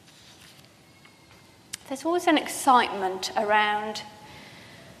there's always an excitement around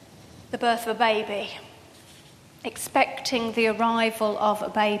the birth of a baby, expecting the arrival of a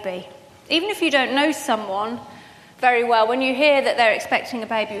baby. Even if you don't know someone very well, when you hear that they're expecting a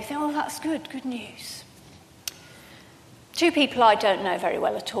baby, you think, oh, that's good news. Two people I don't know very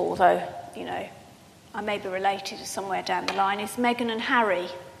well at all, though, I may be related to somewhere down the line, is Meghan and Harry,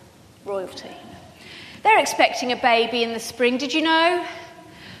 royalty. They're expecting a baby in the spring. Did you know?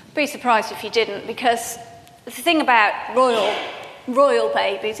 Be surprised if you didn't, because the thing about royal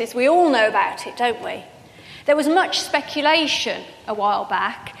babies is we all know about it, don't we? There was much speculation a while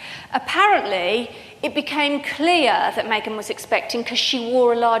back. Apparently, it became clear that Meghan was expecting because she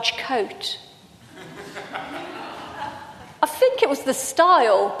wore a large coat. I think it was the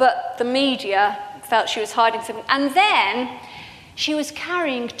style, but the media felt she was hiding something. And then she was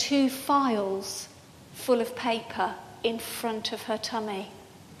carrying 2 files full of paper in front of her tummy.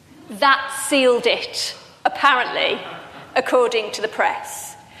 That sealed it, apparently, according to the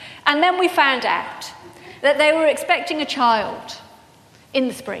press. And then we found out that they were expecting a child in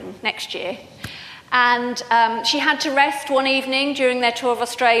the spring next year. And she had to rest one evening during their tour of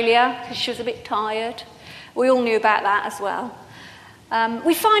Australia because she was a bit tired. We all knew about that as well.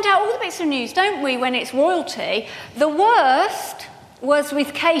 We find out all the bits of news, don't we, when it's royalty. The worst was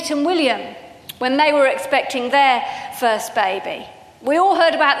with Kate and William when they were expecting their first baby. We all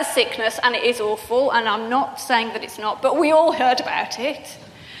heard about the sickness, and it is awful, and I'm not saying that it's not, but we all heard about it,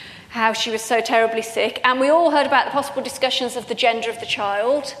 how she was so terribly sick, and we all heard about the possible discussions of the gender of the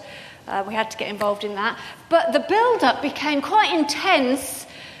child. We had to get involved in that. But the build-up became quite intense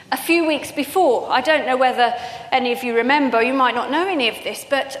a few weeks before. I don't know whether any of you remember, you might not know any of this,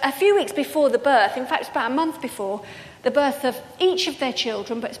 but a few weeks before the birth, in fact, it's about a month before the birth of each of their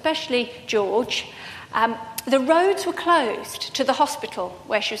children, but especially George, the roads were closed to the hospital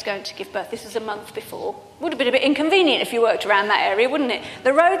where she was going to give birth. This was a month before. Would have been a bit inconvenient if you worked around that area, wouldn't it?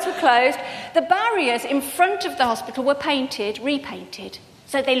 The roads were closed. The barriers in front of the hospital were repainted,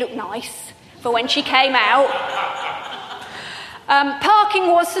 so they looked nice for when she came out.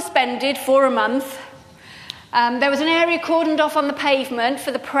 Parking was suspended for a month. There was an area cordoned off on the pavement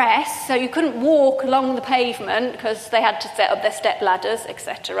for the press, so you couldn't walk along the pavement because they had to set up their step ladders,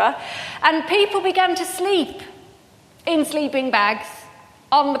 etc. And people began to sleep in sleeping bags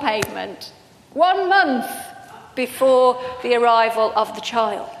on the pavement 1 month before the arrival of the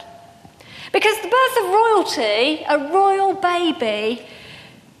child. Because the birth of royalty, a royal baby,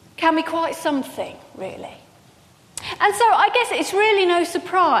 can be quite something, really. And so I guess it's really no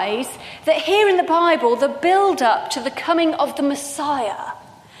surprise that here in the Bible, the build-up to the coming of the Messiah,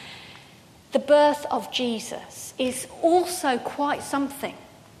 the birth of Jesus, is also quite something.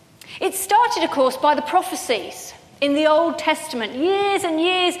 It started, of course, by the prophecies in the Old Testament, years and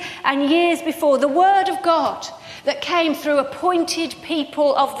years and years before, the Word of God that came through appointed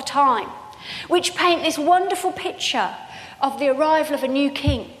people of the time, which paint this wonderful picture of the arrival of a new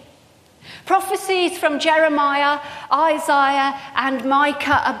king. Prophecies from Jeremiah, Isaiah and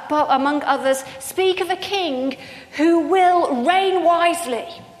Micah, among others, speak of a king who will reign wisely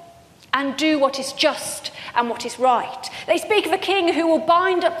and do what is just and what is right. They speak of a king who will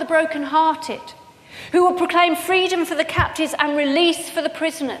bind up the brokenhearted, who will proclaim freedom for the captives and release for the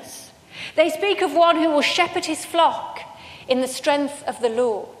prisoners. They speak of one who will shepherd his flock in the strength of the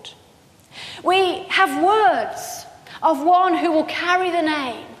Lord. We have words of one who will carry the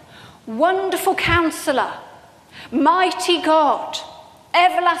name Wonderful Counselor, Mighty God,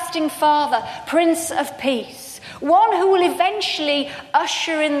 Everlasting Father, Prince of Peace, one who will eventually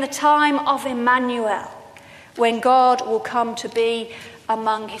usher in the time of Emmanuel, when God will come to be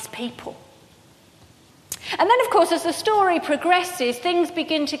among his people. And then, of course, as the story progresses, things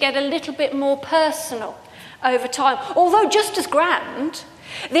begin to get a little bit more personal over time. Although just as grand,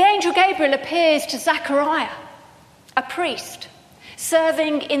 the angel Gabriel appears to Zechariah, a priest,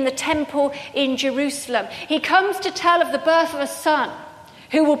 serving in the temple in Jerusalem. He comes to tell of the birth of a son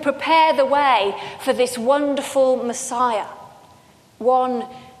who will prepare the way for this wonderful Messiah, one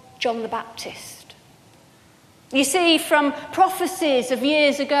John the Baptist. You see, from prophecies of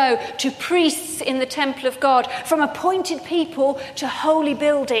years ago to priests in the temple of God, from appointed people to holy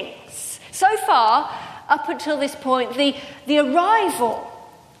buildings. So far, up until this point, the arrival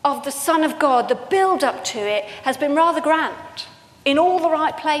of the Son of God, the build-up to it, has been rather grand, in all the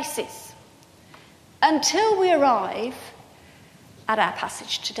right places, until we arrive at our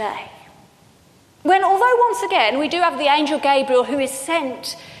passage today. When, although once again we do have the angel Gabriel who is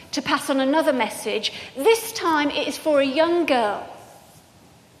sent to pass on another message, this time it is for a young girl,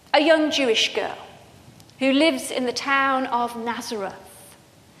 a young Jewish girl, who lives in the town of Nazareth.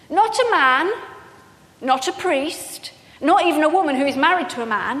 Not a man, not a priest, not even a woman who is married to a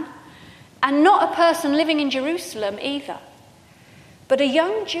man, and not a person living in Jerusalem either, but a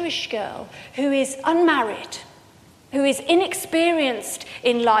young Jewish girl who is unmarried, who is inexperienced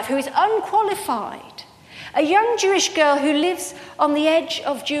in life, who is unqualified, a young Jewish girl who lives on the edge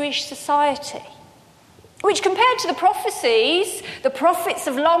of Jewish society, which compared to the prophecies, the prophets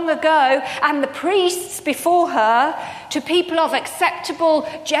of long ago and the priests before her, to people of acceptable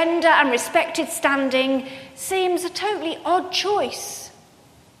gender and respected standing, seems a totally odd choice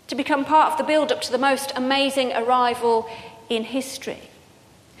to become part of the build-up to the most amazing arrival in history.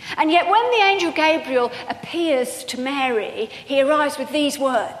 And yet when the angel Gabriel appears to Mary, he arrives with these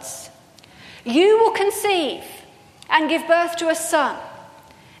words: "You will conceive and give birth to a son,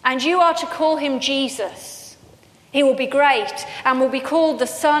 and you are to call him Jesus. He will be great and will be called the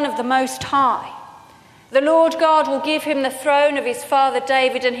Son of the Most High. The Lord God will give him the throne of his father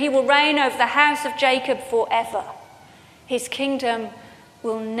David, and he will reign over the house of Jacob forever. His kingdom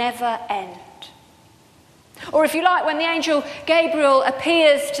will never end." Or if you like, when the angel Gabriel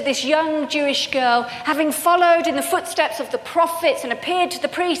appears to this young Jewish girl, having followed in the footsteps of the prophets and appeared to the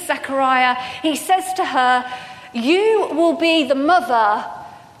priest Zechariah, he says to her, "You will be the mother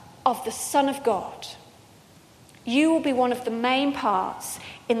of the Son of God. You will be one of the main parts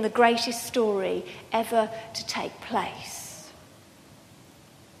in the greatest story ever to take place."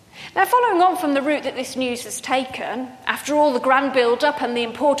 Now, following on from the route that this news has taken, after all the grand build-up and the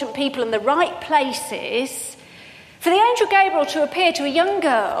important people in the right places, for the angel Gabriel to appear to a young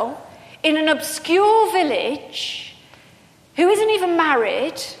girl in an obscure village who isn't even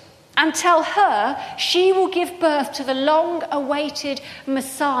married and tell her she will give birth to the long-awaited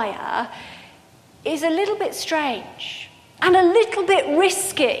Messiah is a little bit strange and a little bit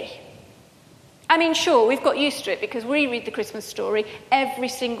risky. I mean, sure, we've got used to it because we read the Christmas story every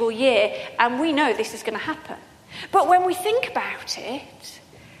single year and we know this is going to happen. But when we think about it,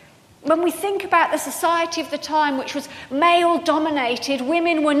 when we think about the society of the time, which was male-dominated,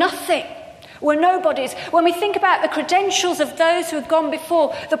 women were nothing, were nobodies. When we think about the credentials of those who had gone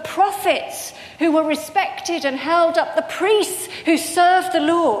before, the prophets who were respected and held up, the priests who served the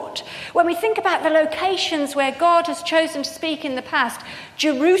Lord. When we think about the locations where God has chosen to speak in the past,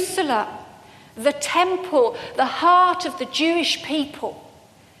 Jerusalem, the temple, the heart of the Jewish people,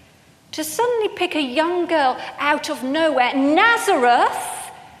 to suddenly pick a young girl out of nowhere, Nazareth,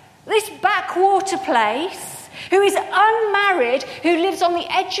 this backwater place, who is unmarried, who lives on the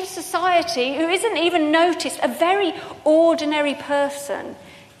edge of society, who isn't even noticed, a very ordinary person,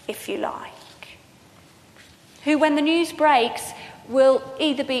 if you like, who, when the news breaks, will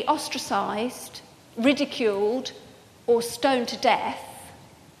either be ostracised, ridiculed, or stoned to death,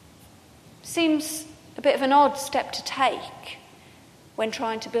 seems a bit of an odd step to take when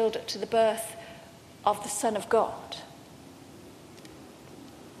trying to build up to the birth of the Son of God.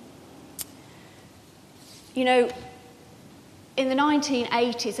 You know, in the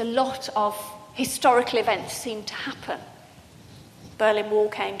 1980s, a lot of historical events seemed to happen. Berlin Wall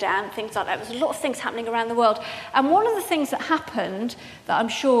came down, things like that. There was a lot of things happening around the world. And one of the things that happened, that I'm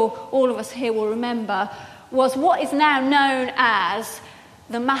sure all of us here will remember, was what is now known as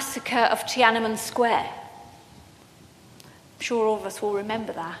the massacre of Tiananmen Square. I'm sure all of us will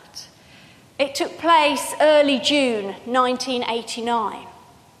remember that. It took place early June 1989.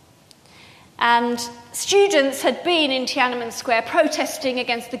 And students had been in Tiananmen Square protesting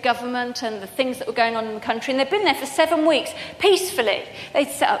against the government and the things that were going on in the country, and they'd been there for 7 weeks, peacefully. They'd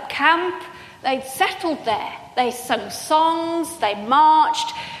set up camp, they'd settled there, they sung songs, they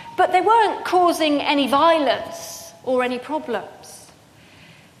marched, but they weren't causing any violence or any problems.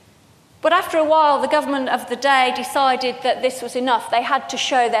 But after a while, the government of the day decided that this was enough. They had to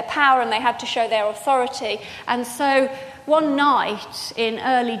show their power and they had to show their authority. And so one night in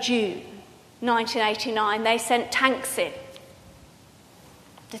early June 1989, they sent tanks in.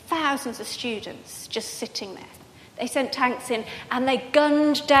 The thousands of students just sitting there. They sent tanks in and they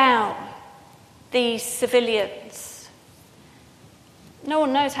gunned down these civilians. No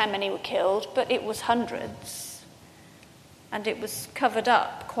one knows how many were killed, but it was hundreds. And it was covered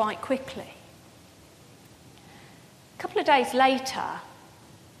up quite quickly. A couple of days later,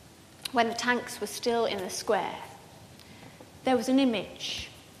 when the tanks were still in the square, there was an image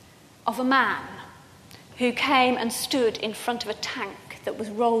of a man who came and stood in front of a tank that was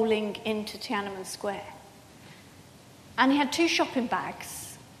rolling into Tiananmen Square. And he had 2 shopping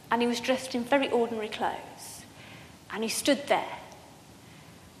bags, and he was dressed in very ordinary clothes. And he stood there.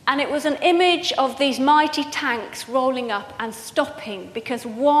 And it was an image of these mighty tanks rolling up and stopping because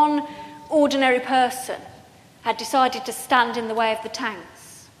one ordinary person had decided to stand in the way of the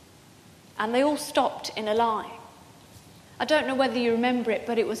tanks. and they all stopped in a line. I don't know whether you remember it,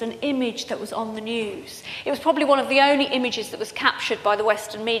 but it was an image that was on the news. It was probably one of the only images that was captured by the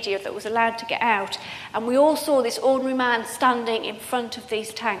Western media that was allowed to get out. And we all saw this ordinary man standing in front of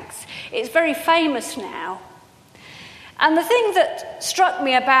these tanks. It's very famous now. And the thing that struck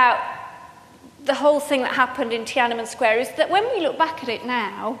me about the whole thing that happened in Tiananmen Square is that when we look back at it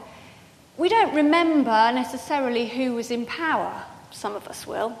now, we don't remember necessarily who was in power. Some of us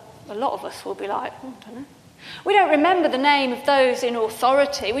will. A lot of us will be like, I don't know. We don't remember the name of those in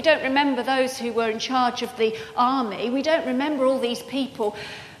authority. We don't remember those who were in charge of the army. We don't remember all these people.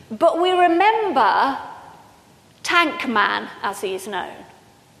 But we remember Tank Man, as he is known.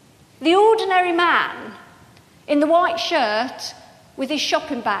 The ordinary man in the white shirt with his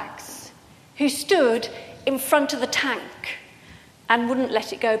shopping bags who stood in front of the tank and wouldn't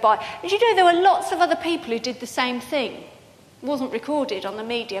let it go by. And you know, there were lots of other people who did the same thing. It wasn't recorded on the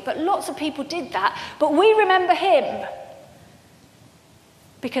media, but lots of people did that. But we remember him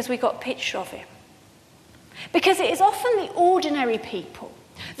because we got a picture of him. Because it is often the ordinary people,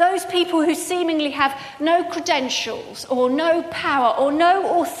 those people who seemingly have no credentials or no power or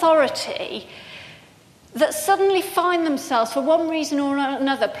no authority, that suddenly find themselves, for one reason or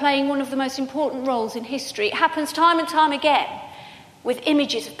another, playing one of the most important roles in history. It happens time and time again with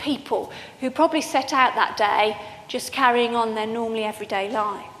images of people who probably set out that day just carrying on their normally everyday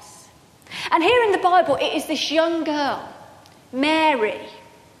lives. And here in the Bible, it is this young girl, Mary,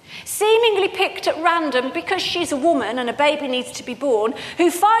 seemingly picked at random because she's a woman and a baby needs to be born,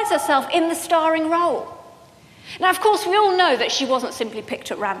 who finds herself in the starring role. Now, of course, we all know that she wasn't simply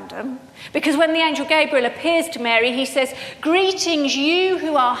picked at random, because when the angel Gabriel appears to Mary, he says, "Greetings, you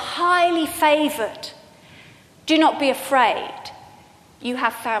who are highly favoured. Do not be afraid. You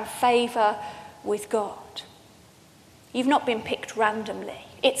have found favour with God." You've not been picked randomly.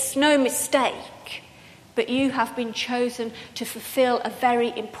 It's no mistake, but you have been chosen to fulfill a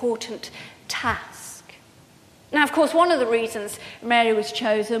very important task. Now, of course, one of the reasons Mary was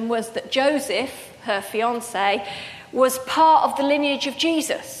chosen was that Joseph, her fiancé, was part of the lineage of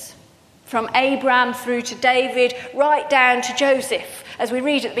Jesus, from Abraham through to David, right down to Joseph, as we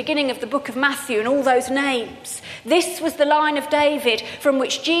read at the beginning of the book of Matthew and all those names. This was the line of David from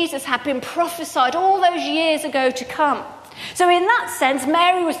which Jesus had been prophesied all those years ago to come. So in that sense,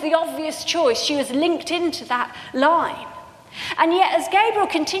 Mary was the obvious choice. She was linked into that line. And yet, as Gabriel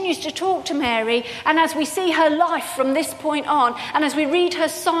continues to talk to Mary, and as we see her life from this point on, and as we read her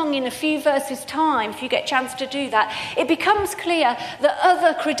song in a few verses' time, if you get a chance to do that, it becomes clear that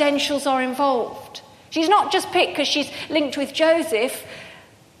other credentials are involved. She's not just picked because she's linked with Joseph.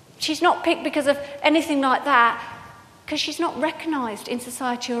 She's not picked because of anything like that, because she's not recognised in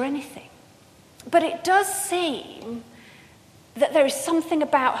society or anything. But it does seem that there is something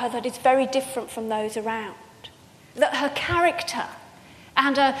about her that is very different from those around. That her character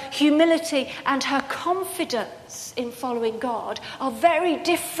and her humility and her confidence in following God are very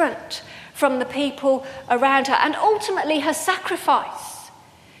different from the people around her. And ultimately her sacrifice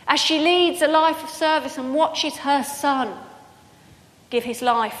as she leads a life of service and watches her son give his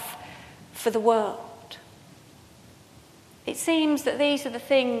life for the world. It seems that these are the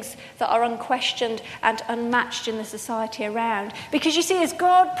things that are unquestioned and unmatched in the society around. Because you see, as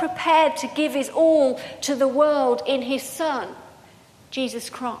God prepared to give his all to the world in his Son, Jesus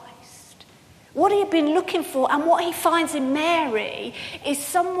Christ, what he had been looking for and what he finds in Mary is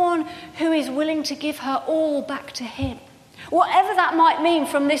someone who is willing to give her all back to him. Whatever that might mean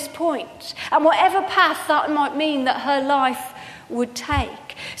from this point, and whatever path that might mean that her life would take.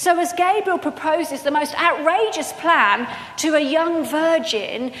 So as Gabriel proposes the most outrageous plan to a young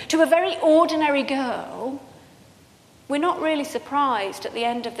virgin, to a very ordinary girl, we're not really surprised at the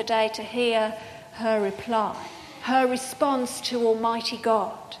end of the day to hear her reply, her response to Almighty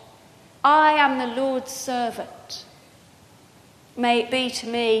God. "I am the Lord's servant. May it be to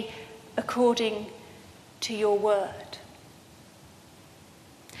me according to your word."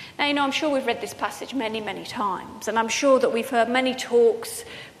 Now, you know, I'm sure we've read this passage many, many times, and I'm sure that we've heard many talks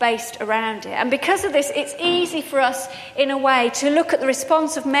based around it. And because of this, it's easy for us, in a way, to look at the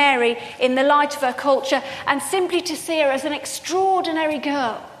response of Mary in the light of her culture and simply to see her as an extraordinary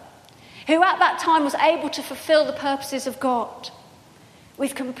girl who at that time was able to fulfill the purposes of God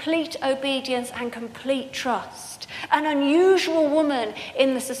with complete obedience and complete trust. An unusual woman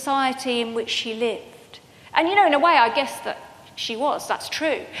in the society in which she lived. And, you know, in a way, I guess that she was, that's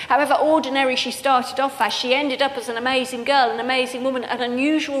true. However ordinary she started off as, she ended up as an amazing girl, an amazing woman, an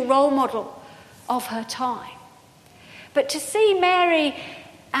unusual role model of her time. But to see Mary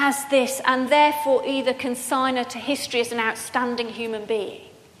as this, and therefore either consign her to history as an outstanding human being,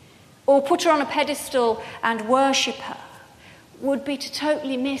 or put her on a pedestal and worship her would be to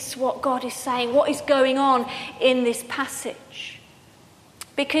totally miss what God is saying, what is going on in this passage.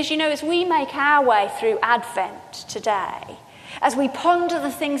 Because, as we make our way through Advent today, as we ponder the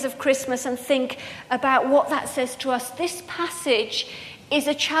things of Christmas and think about what that says to us, this passage is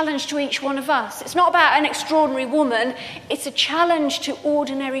a challenge to each one of us. It's not about an extraordinary woman, it's a challenge to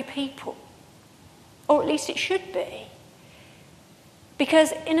ordinary people. Or at least it should be.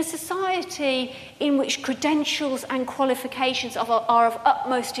 Because in a society in which credentials and qualifications are of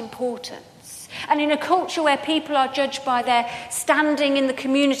utmost importance, and in a culture where people are judged by their standing in the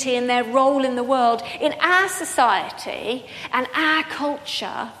community and their role in the world, in our society and our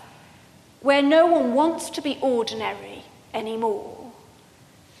culture, where no one wants to be ordinary anymore,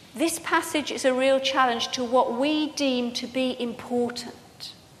 this passage is a real challenge to what we deem to be important.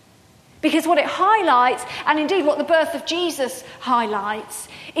 Because what it highlights, and indeed what the birth of Jesus highlights,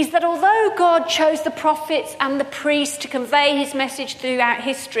 is that although God chose the prophets and the priests to convey his message throughout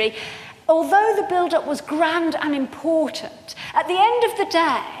history, although the build-up was grand and important, at the end of the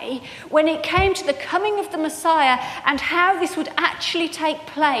day, when it came to the coming of the Messiah and how this would actually take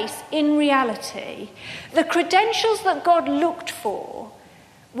place in reality, the credentials that God looked for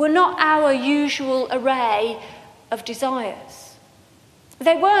were not our usual array of desires.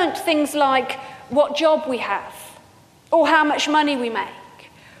 They weren't things like what job we have, or how much money we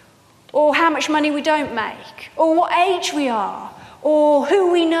make, or how much money we don't make, or what age we are, or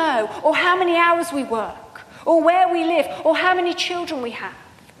who we know, or how many hours we work, or where we live, or how many children we have,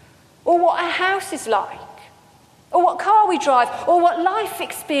 or what our house is like, or what car we drive, or what life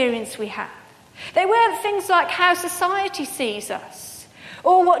experience we have. They weren't things like how society sees us,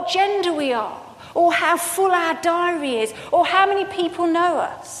 or what gender we are, or how full our diary is, or how many people know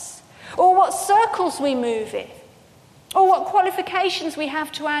us, or what circles we move in, or what qualifications we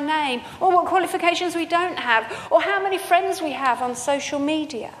have to our name, or what qualifications we don't have, or how many friends we have on social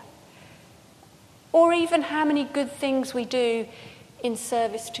media, or even how many good things we do in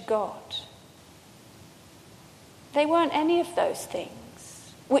service to God. They weren't any of those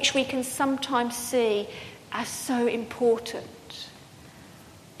things, which we can sometimes see as so important.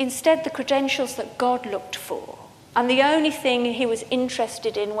 Instead, the credentials that God looked for, and the only thing he was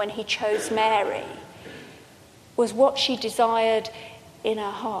interested in when he chose Mary, was what she desired in her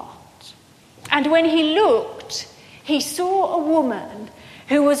heart. And when he looked, he saw a woman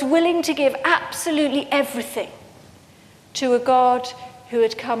who was willing to give absolutely everything to a God who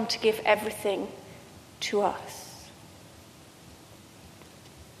had come to give everything to us.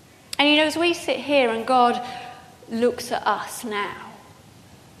 And as we sit here and God looks at us now,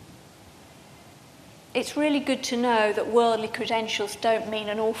 it's really good to know that worldly credentials don't mean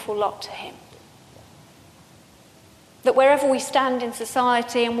an awful lot to him. That wherever we stand in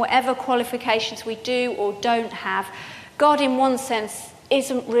society and whatever qualifications we do or don't have, God in one sense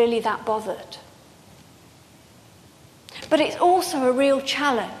isn't really that bothered. But it's also a real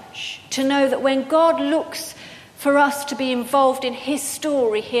challenge to know that when God looks for us to be involved in his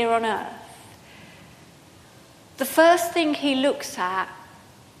story here on earth, the first thing he looks at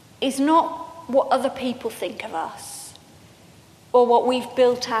is not what other people think of us or what we've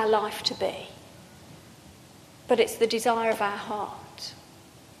built our life to be, but it's the desire of our heart.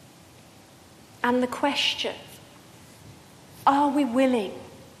 And the question, are we willing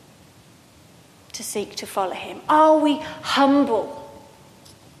to seek to follow him? Are we humble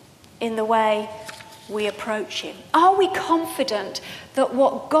in the way we approach him? Are we confident that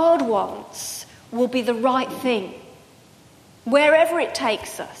what God wants will be the right thing, wherever it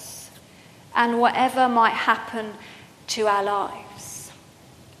takes us, and whatever might happen to our lives?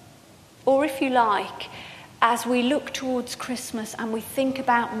 Or if you like, as we look towards Christmas and we think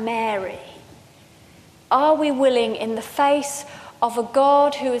about Mary, are we willing, in the face of a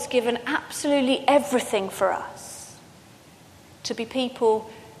God who has given absolutely everything for us, to be people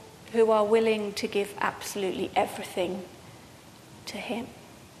who are willing to give absolutely everything to him?